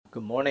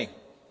Good morning.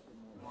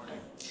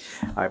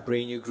 I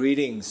bring you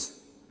greetings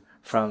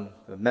from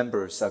the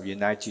members of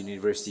United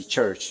University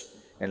Church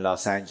in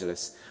Los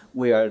Angeles.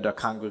 We are the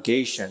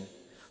congregation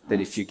that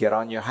if you get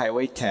on your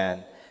Highway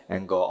 10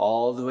 and go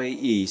all the way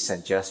east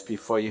and just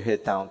before you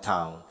hit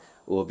downtown,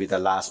 it will be the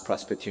last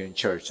Presbyterian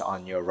church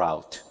on your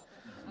route.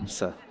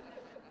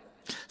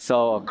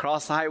 So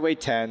across Highway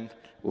 10,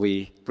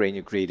 we bring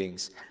you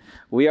greetings.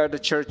 We are the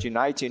church,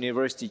 United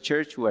University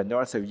Church. We are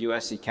north of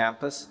USC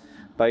campus.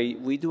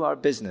 But we do our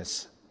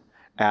business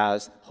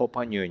as Hope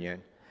on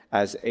Union,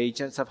 as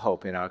agents of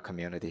hope in our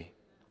community.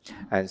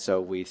 And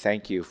so we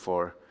thank you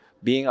for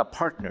being our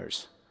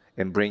partners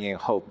in bringing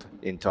hope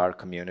into our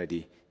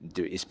community,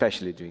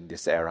 especially during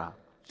this era.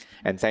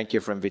 And thank you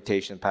for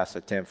invitation,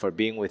 Pastor Tim, for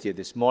being with you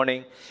this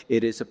morning.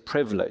 It is a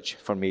privilege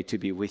for me to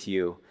be with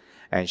you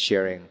and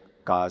sharing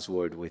God's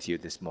word with you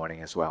this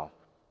morning as well.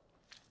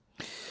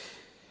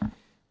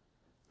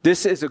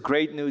 This is a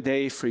great new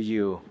day for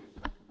you.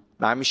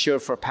 I'm sure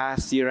for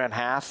past year and a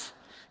half,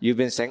 you've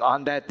been saying,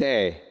 on that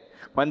day,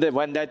 when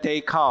that day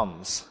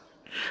comes,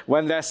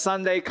 when that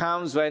Sunday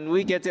comes, when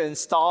we get to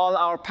install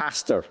our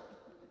pastor.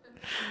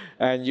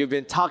 And you've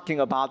been talking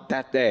about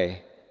that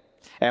day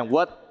and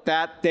what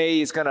that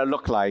day is going to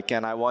look like.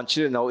 And I want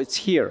you to know it's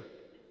here.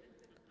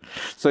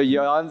 So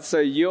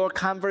your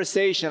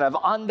conversation of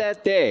on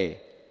that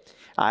day,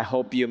 I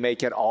hope you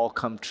make it all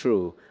come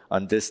true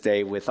on this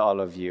day with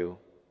all of you.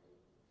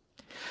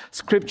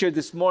 Scripture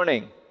this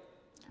morning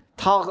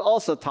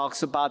also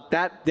talks about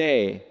that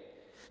day,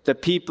 the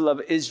people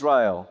of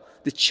Israel,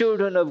 the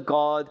children of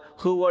God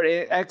who were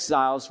in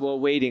exiles were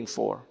waiting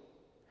for.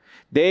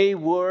 They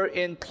were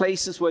in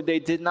places where they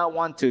did not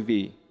want to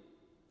be.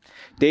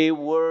 They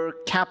were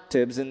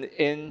captives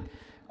in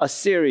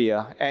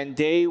Assyria, and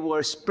they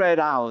were spread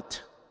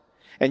out.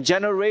 And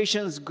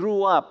generations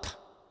grew up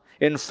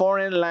in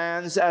foreign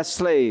lands as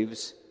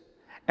slaves,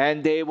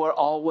 and they were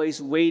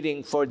always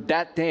waiting for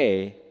that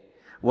day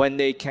when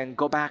they can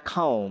go back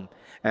home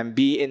and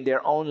be in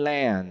their own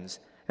lands,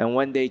 and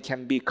when they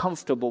can be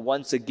comfortable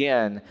once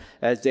again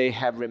as they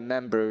have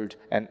remembered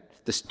and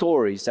the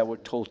stories that were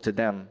told to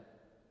them.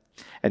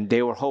 And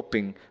they were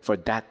hoping for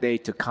that day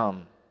to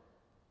come.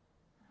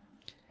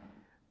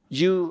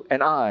 You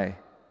and I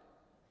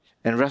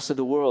and the rest of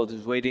the world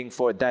is waiting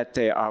for that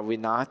day, are we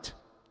not?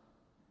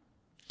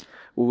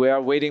 We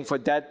are waiting for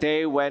that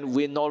day when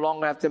we no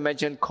longer have to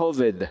mention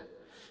COVID.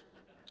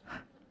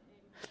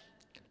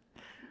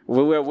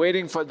 We were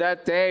waiting for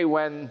that day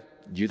when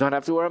you don't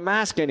have to wear a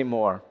mask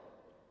anymore.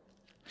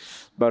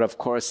 But of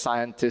course,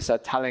 scientists are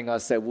telling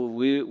us that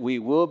we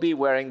will be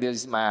wearing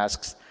these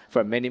masks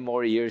for many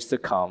more years to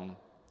come.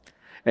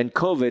 And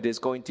COVID is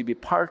going to be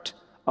part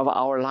of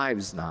our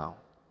lives now.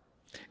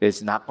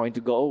 It's not going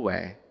to go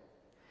away.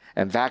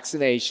 And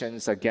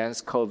vaccinations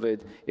against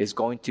COVID is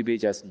going to be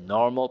just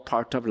normal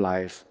part of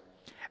life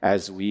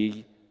as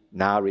we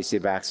now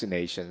receive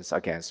vaccinations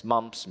against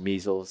mumps,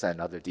 measles,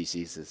 and other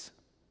diseases.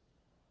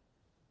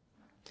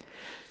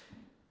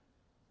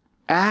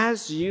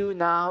 As you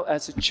now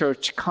as a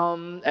church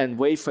come and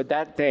wait for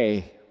that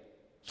day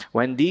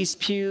when these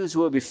pews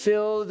will be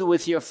filled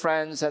with your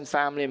friends and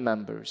family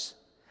members,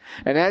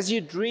 and as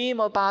you dream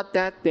about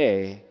that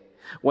day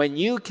when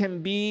you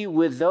can be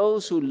with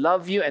those who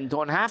love you and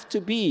don't have to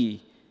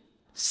be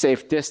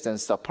safe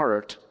distance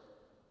apart,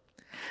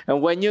 and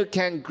when you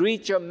can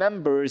greet your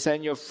members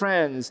and your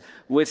friends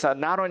with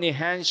not only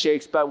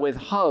handshakes but with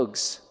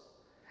hugs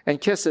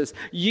and kisses,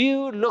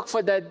 you look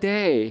for that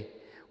day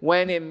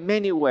when in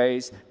many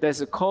ways the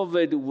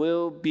COVID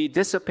will be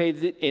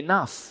dissipated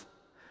enough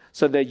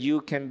so that you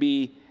can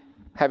be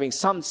having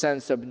some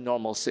sense of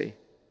normalcy.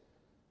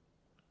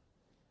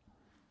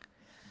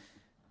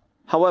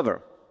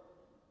 However,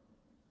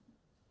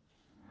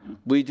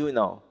 we do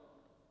know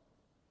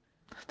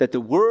that the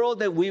world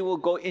that we will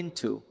go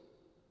into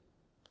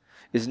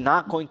is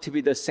not going to be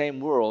the same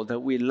world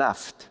that we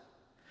left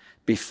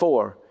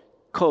before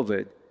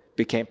COVID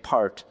became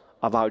part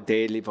of our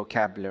daily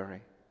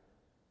vocabulary.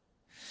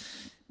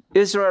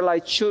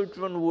 Israelite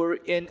children were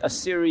in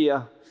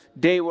Assyria.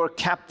 They were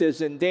captives,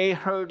 and they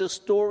heard the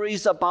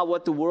stories about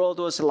what the world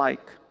was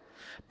like.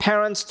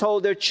 Parents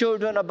told their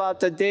children about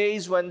the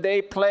days when they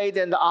played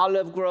in the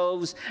olive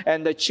groves,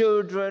 and the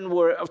children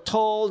were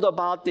told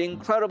about the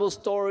incredible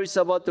stories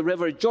of what the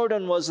River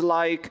Jordan was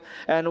like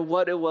and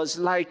what it was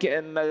like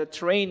in the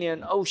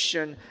Mediterranean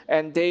Ocean,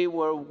 and they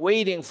were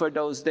waiting for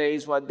those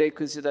days when they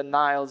could see the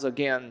Niles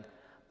again.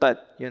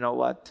 But you know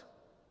what?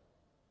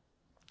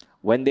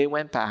 When they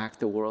went back,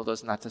 the world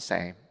was not the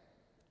same.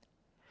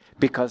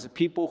 Because the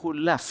people who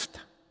left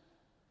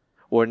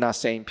were not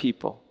same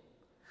people.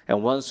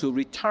 And ones who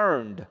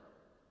returned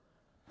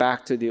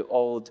back to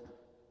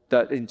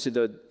into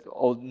the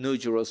old New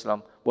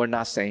Jerusalem were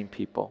not same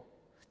people.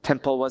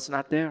 Temple was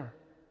not there.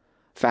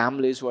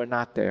 Families were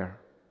not there.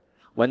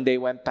 When they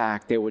went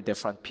back, they were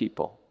different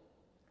people.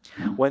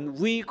 When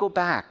we go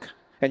back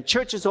and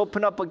churches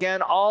open up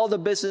again, all the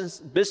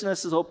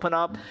businesses open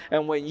up,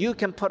 and when you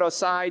can put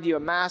aside your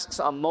masks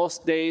on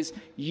most days,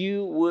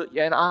 you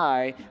and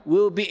I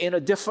will be in a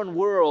different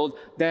world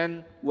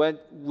than where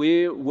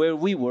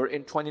we were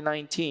in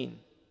 2019.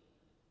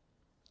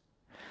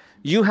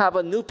 You have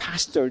a new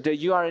pastor that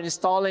you are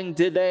installing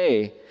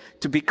today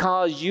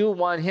because you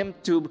want him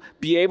to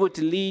be able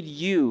to lead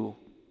you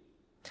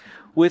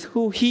with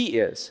who he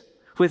is,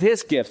 with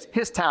his gifts,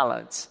 his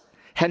talents,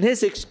 and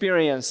his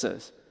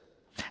experiences.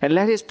 And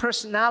let his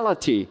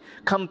personality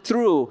come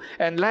through,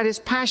 and let his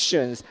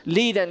passions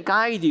lead and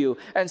guide you.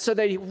 And so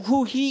that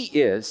who he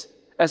is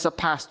as a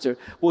pastor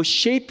will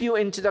shape you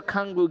into the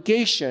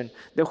congregation,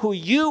 that who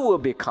you will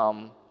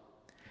become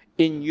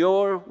in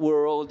your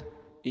world,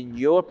 in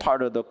your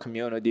part of the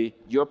community,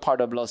 your part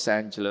of Los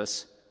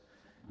Angeles,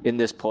 in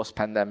this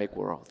post-pandemic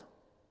world.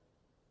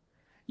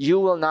 You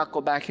will not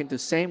go back into the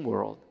same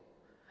world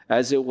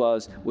as it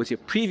was with your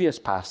previous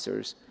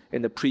pastors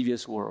in the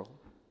previous world.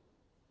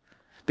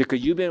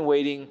 Because you've been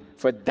waiting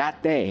for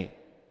that day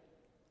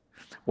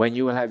when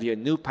you will have your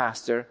new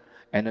pastor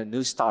and a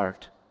new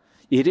start.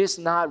 It is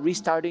not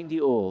restarting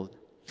the old,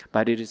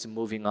 but it is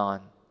moving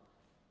on.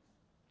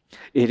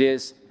 It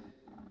is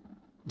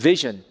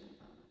vision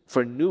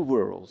for a new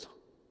world,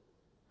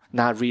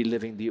 not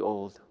reliving the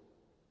old.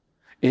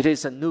 It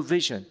is a new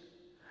vision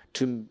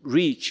to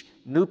reach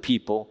new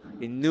people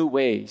in new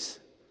ways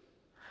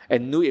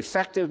and new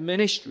effective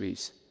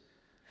ministries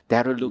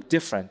that will look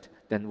different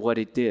than what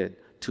it did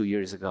 2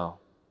 years ago.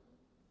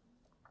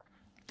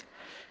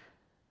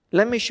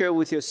 Let me share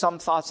with you some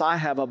thoughts I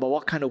have about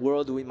what kind of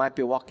world we might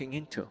be walking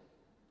into.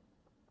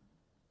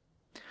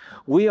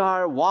 We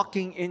are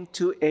walking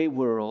into a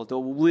world,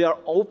 or we are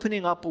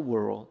opening up a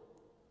world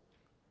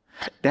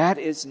that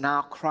is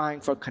now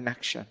crying for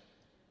connection.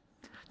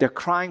 They're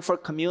crying for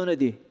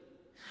community.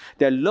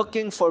 They're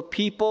looking for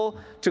people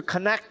to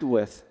connect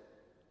with.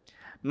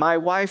 My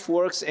wife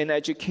works in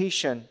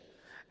education,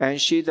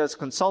 and she does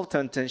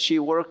consultant, and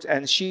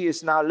she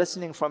is now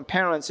listening from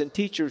parents and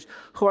teachers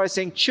who are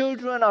saying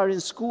children are in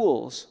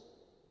schools,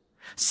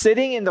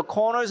 sitting in the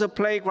corners of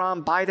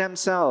playground by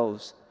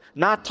themselves,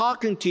 not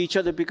talking to each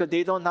other because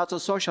they don't know how to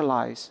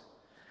socialize,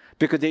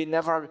 because they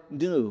never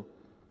knew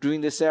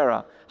during this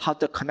era how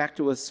to connect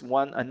with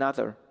one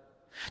another.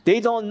 They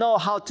don't know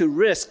how to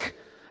risk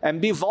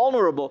and be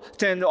vulnerable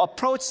to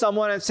approach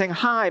someone and saying,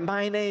 "Hi,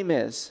 my name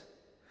is.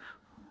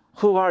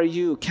 Who are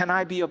you? Can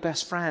I be your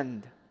best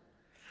friend?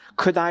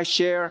 Could I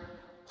share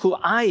who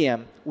I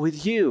am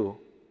with you?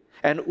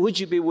 And would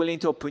you be willing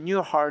to open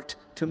your heart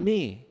to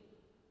me?"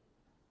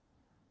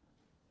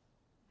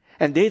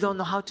 And they don't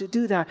know how to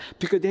do that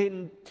because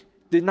they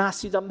did not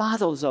see the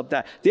models of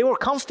that. They were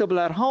comfortable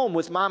at home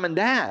with mom and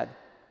dad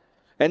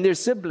and their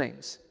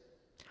siblings.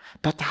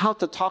 But how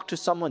to talk to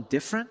someone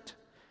different?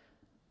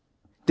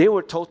 They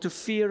were told to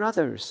fear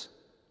others.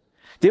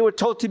 They were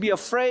told to be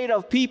afraid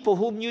of people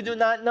whom you do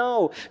not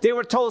know. They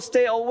were told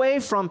stay away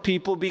from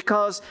people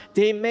because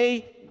they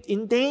may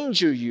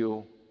endanger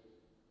you.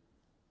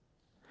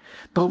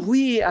 But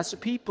we as a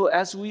people,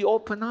 as we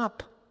open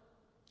up,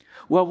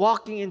 we're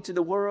walking into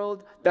the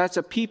world that's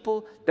a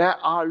people that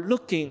are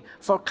looking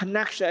for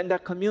connection in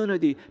that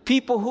community.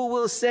 People who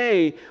will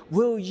say,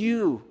 "Will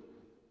you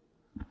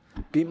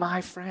be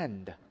my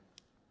friend?"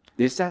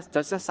 Does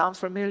that sound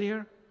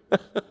familiar?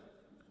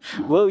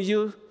 Will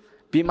you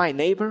be my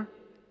neighbor?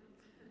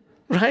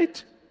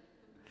 Right?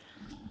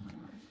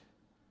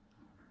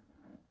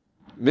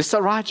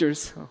 Mr.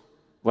 Rogers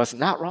was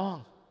not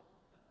wrong.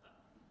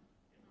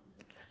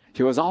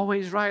 He was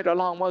always right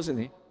along, wasn't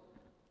he?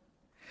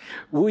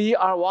 We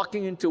are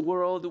walking into a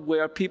world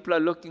where people are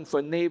looking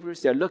for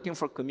neighbors, they're looking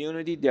for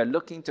community, they're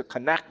looking to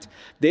connect.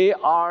 There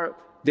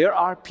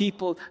are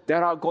people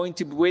that are going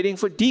to be waiting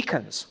for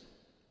deacons,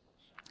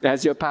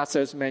 as your pastor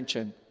has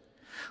mentioned,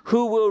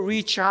 who will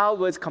reach out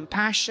with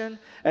compassion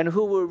and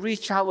who will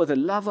reach out with the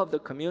love of the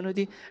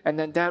community, and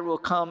then that will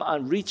come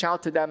and reach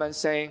out to them and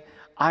saying,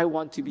 "I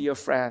want to be your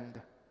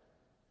friend."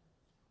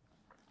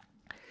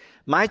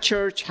 My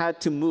church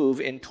had to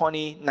move in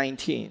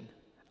 2019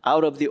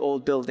 out of the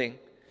old building.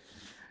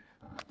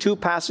 2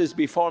 pastors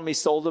before me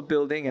sold the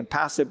building, and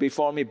pastor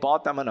before me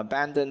bought them and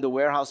abandoned the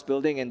warehouse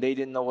building, and they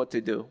didn't know what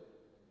to do.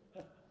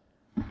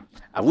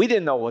 And we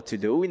didn't know what to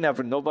do.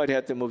 Nobody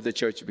had to move the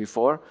church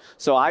before.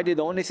 So I did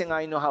the only thing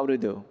I know how to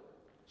do.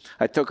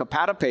 I took a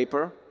pad of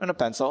paper and a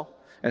pencil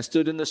and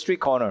stood in the street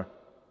corner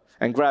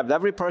and grabbed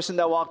every person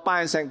that walked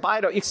by and saying,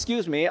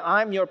 "Excuse me,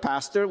 I'm your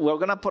pastor. We're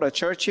going to put a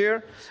church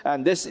here,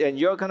 and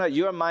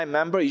you're my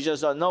member. You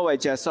just don't know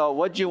it yet. So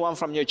what do you want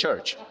from your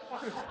church?"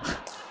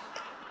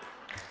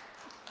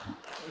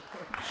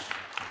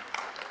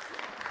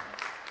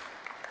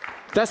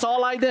 That's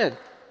all I did.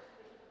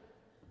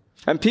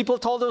 And people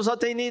told us what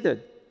they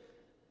needed.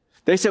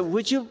 They said,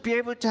 "Would you be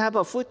able to have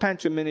a food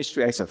pantry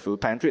ministry?" I said,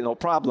 "Food pantry? No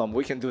problem.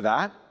 We can do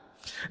that."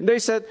 And they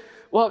said,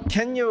 "Well,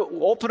 can you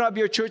open up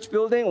your church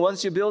building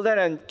once you build it,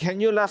 and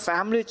can you let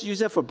families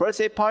use it for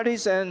birthday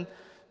parties?" And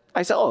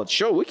I said, "Oh,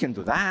 sure, we can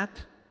do that."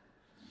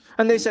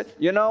 And they said,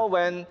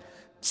 "When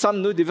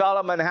some new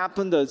development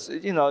happened.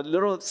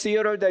 Little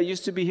theater that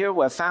used to be here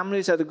where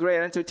families had a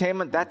great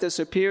entertainment, that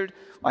disappeared.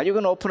 Are you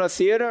going to open a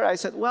theater? I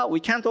said, well, we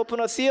can't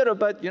open a theater,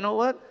 but you know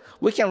what?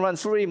 We can run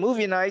free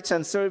movie nights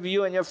and serve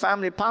you and your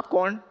family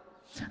popcorn.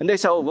 And they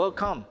said, oh, well,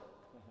 come.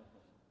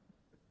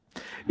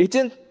 It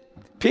didn't.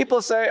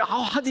 People say,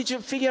 oh, how did you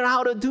figure out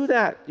how to do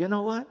that? You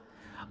know what?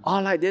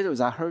 All I did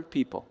was I heard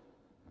people.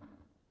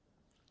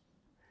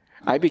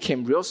 I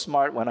became real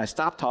smart when I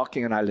stopped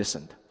talking and I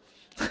listened.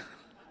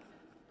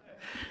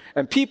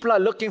 And people are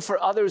looking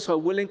for others who are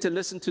willing to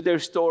listen to their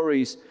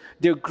stories,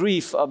 their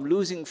grief of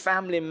losing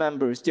family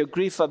members, their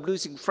grief of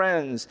losing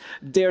friends,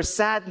 their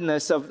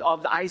sadness of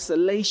the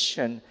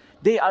isolation.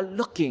 They are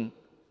looking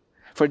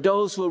for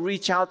those who will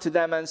reach out to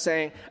them and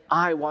saying,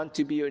 I want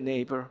to be your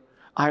neighbor.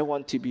 I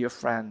want to be your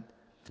friend.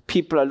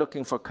 People are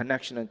looking for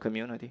connection and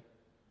community.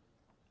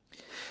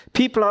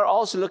 People are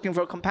also looking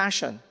for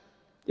compassion.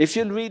 If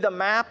you read a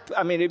map,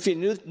 if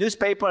you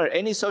newspaper or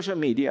any social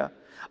media,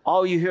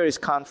 all you hear is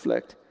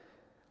conflict.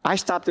 I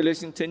stopped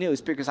listening to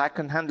news because I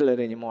couldn't handle it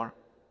anymore.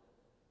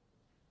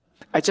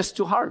 It's just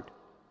too hard.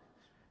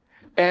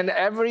 And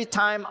every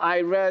time I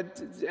read,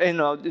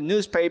 the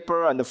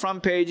newspaper on the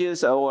front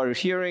pages or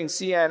hearing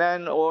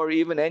CNN or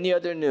even any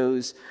other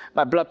news,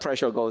 my blood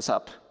pressure goes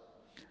up.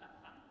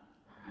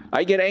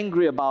 I get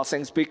angry about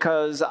things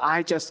because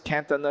I just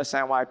can't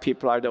understand why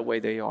people are the way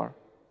they are.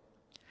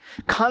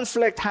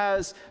 Conflict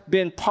has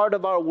been part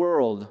of our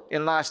world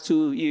in the last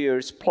 2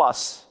 years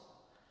plus.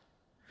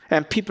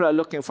 And people are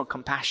looking for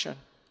compassion.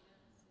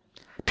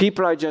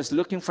 People are just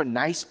looking for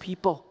nice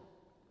people.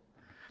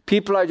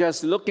 People are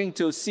just looking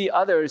to see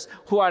others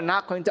who are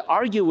not going to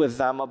argue with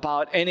them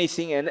about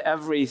anything and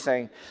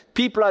everything.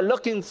 People are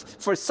looking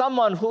for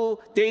someone who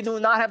they do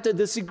not have to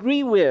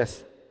disagree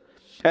with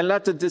and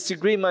let the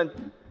disagreement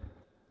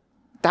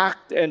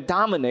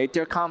dominate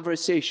their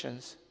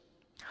conversations.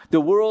 The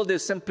world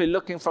is simply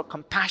looking for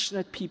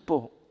compassionate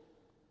people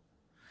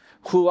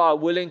who are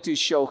willing to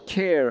show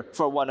care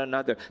for one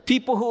another.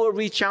 People who will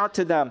reach out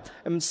to them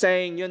and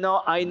saying,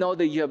 I know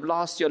that you have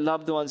lost your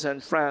loved ones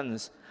and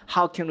friends.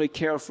 How can we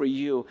care for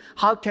you?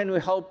 How can we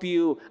help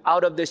you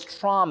out of this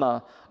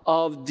trauma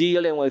of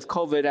dealing with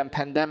COVID and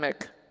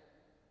pandemic?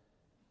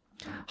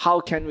 How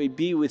can we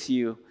be with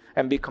you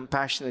and be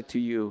compassionate to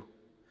you?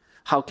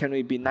 How can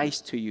we be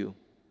nice to you?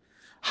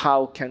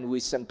 How can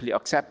we simply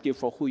accept you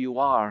for who you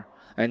are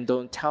and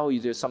don't tell you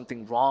there's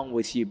something wrong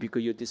with you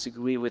because you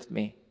disagree with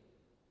me?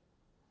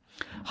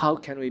 How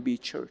can we be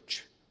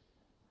church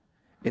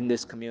in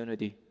this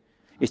community?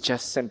 It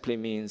just simply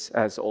means,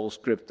 as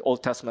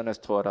Old Testament has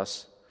taught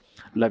us,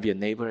 love your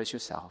neighbor as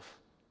yourself.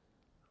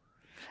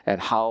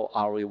 And how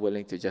are we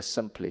willing to just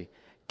simply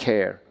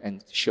care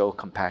and show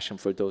compassion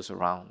for those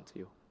around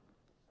you?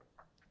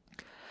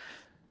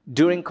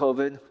 During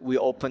COVID, we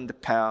opened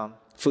the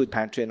food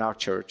pantry in our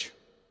church.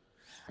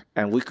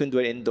 And we couldn't do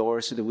it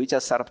indoors, so we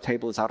just set up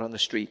tables out on the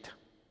street,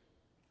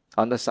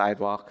 on the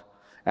sidewalk,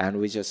 and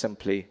we just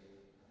simply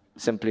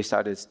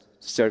started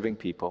serving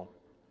people.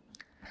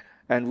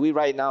 And we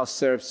right now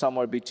serve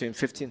somewhere between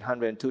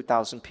 1,500 and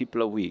 2,000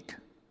 people a week,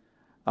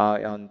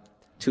 on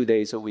 2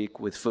 days a week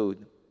with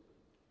food.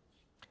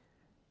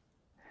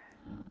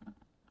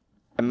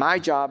 And my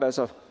job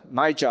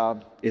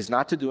is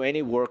not to do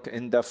any work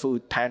in the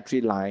food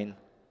pantry line,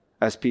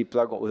 as people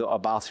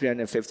about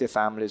 350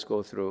 families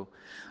go through.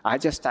 I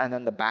just stand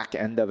on the back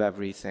end of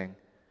everything.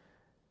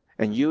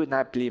 And you would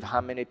not believe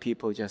how many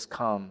people just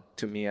come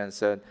to me and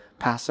said,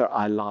 Pastor,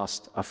 I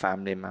lost a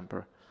family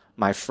member.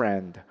 My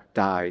friend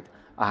died.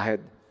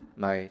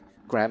 My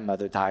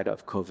grandmother died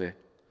of COVID.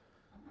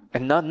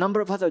 And a number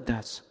of other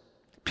deaths.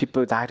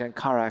 People died in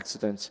car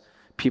accidents.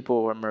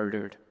 People were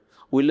murdered.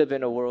 We live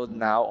in a world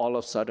now, all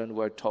of a sudden,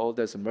 we're told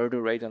there's a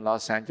murder rate in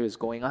Los Angeles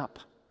going up.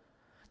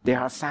 There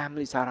are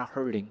families that are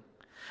hurting.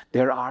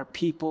 There are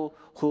people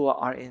who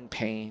are in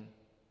pain.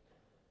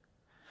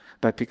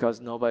 But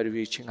because nobody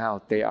reaching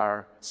out, they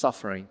are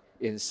suffering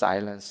in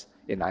silence,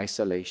 in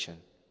isolation.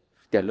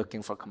 They're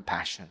looking for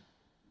compassion.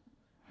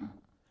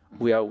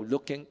 We are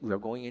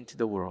going into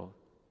the world.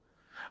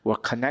 We're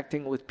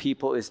connecting with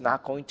people is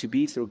not going to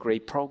be through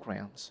great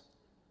programs,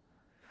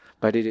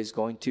 but it is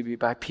going to be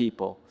by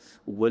people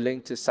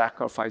willing to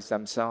sacrifice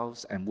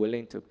themselves and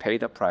willing to pay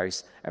the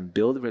price and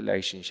build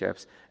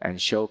relationships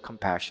and show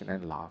compassion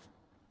and love.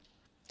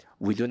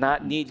 We do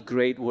not need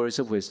great words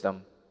of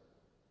wisdom.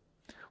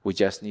 We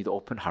just need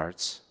open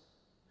hearts.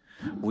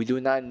 We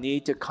do not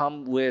need to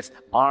come with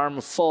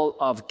arms full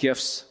of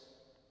gifts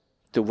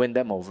to win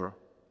them over.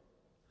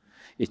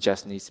 It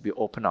just needs to be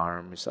open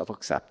arms of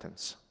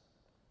acceptance.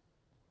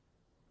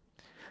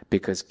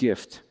 Because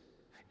gift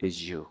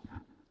is you.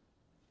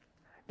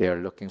 They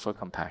are looking for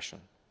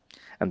compassion.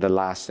 And the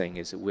last thing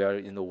is we are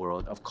in the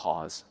world of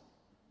cause.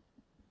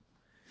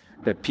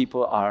 That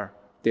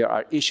there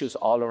are issues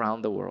all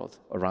around the world,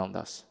 around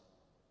us.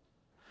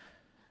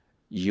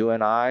 You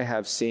and I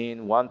have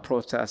seen one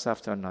protest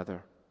after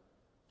another.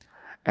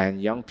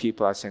 And young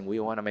people are saying, we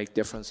want to make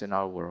difference in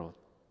our world.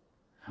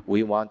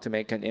 We want to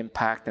make an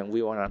impact, and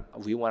we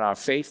want our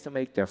faith to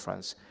make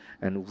difference,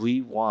 and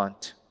we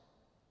want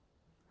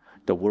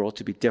the world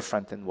to be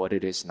different than what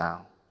it is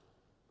now.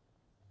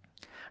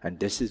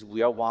 And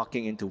we are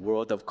walking into a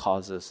world of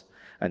causes,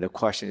 and the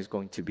question is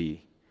going to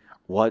be,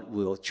 what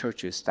will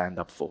churches stand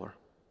up for?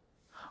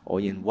 Or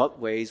in what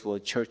ways will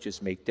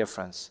churches make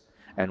difference?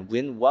 And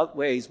in what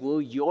ways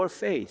will your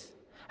faith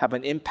have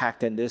an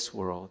impact in this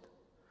world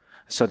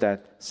so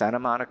that Santa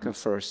Monica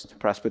First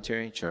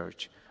Presbyterian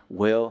Church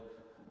will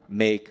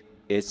make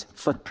its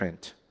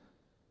footprint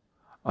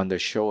on the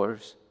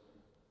shores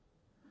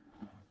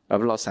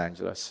of Los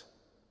Angeles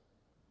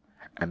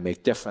and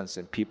make difference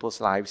in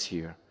people's lives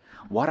here?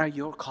 What are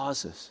your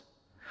causes?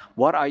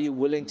 What are you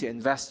willing to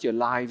invest your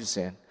lives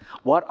in?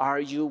 What are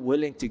you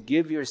willing to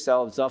give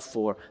yourselves up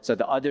for so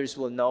that others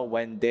will know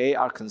when they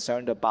are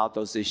concerned about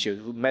those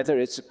issues? Whether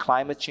it's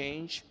climate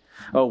change,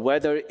 or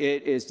whether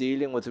it is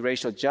dealing with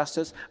racial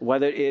justice,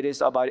 whether it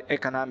is about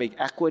economic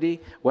equity,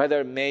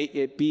 whether may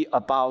it be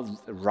about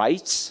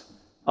rights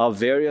of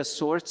various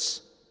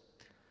sorts.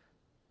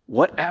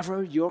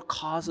 Whatever your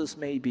causes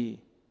may be,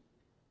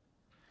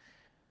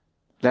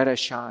 let us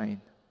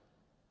shine.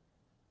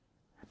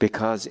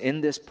 Because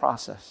in this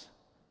process,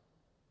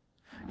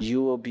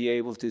 you will be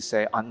able to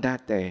say, on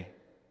that day,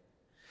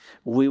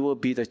 we will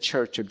be the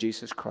church of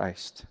Jesus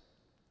Christ.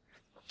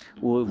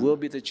 We will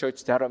be the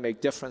church that will make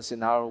difference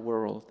in our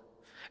world.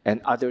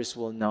 And others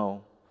will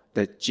know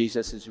that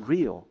Jesus is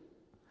real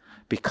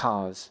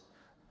because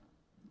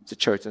the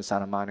church in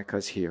Santa Monica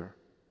is here.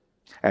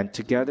 And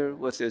together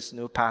with this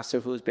new pastor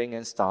who's being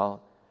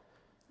installed,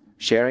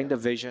 sharing the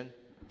vision,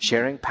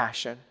 sharing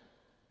passion,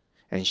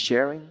 and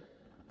sharing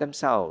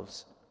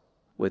themselves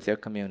with their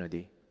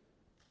community,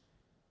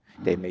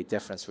 they made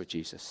difference for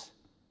Jesus.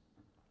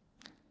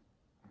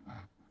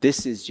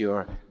 This is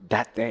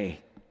that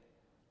day.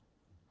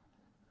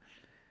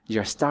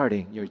 You're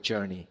starting your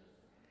journey,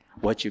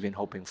 what you've been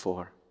hoping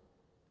for.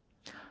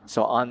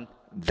 So on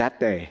that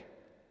day,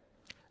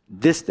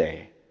 this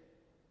day,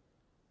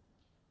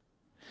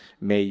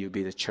 may you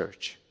be the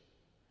church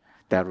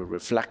that will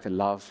reflect the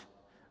love,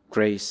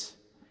 grace,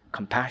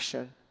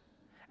 compassion,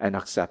 and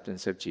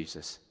acceptance of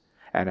Jesus.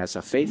 And as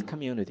a faith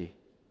community,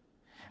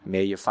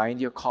 may you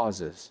find your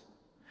causes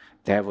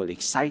that will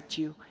excite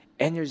you,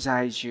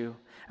 energize you,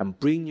 and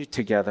bring you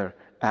together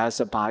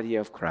as a body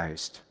of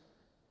Christ.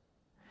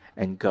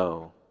 And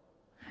go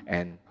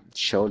and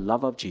show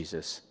love of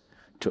Jesus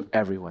to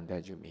everyone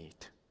that you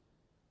meet.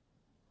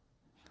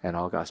 And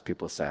all God's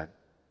people said,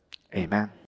 Amen.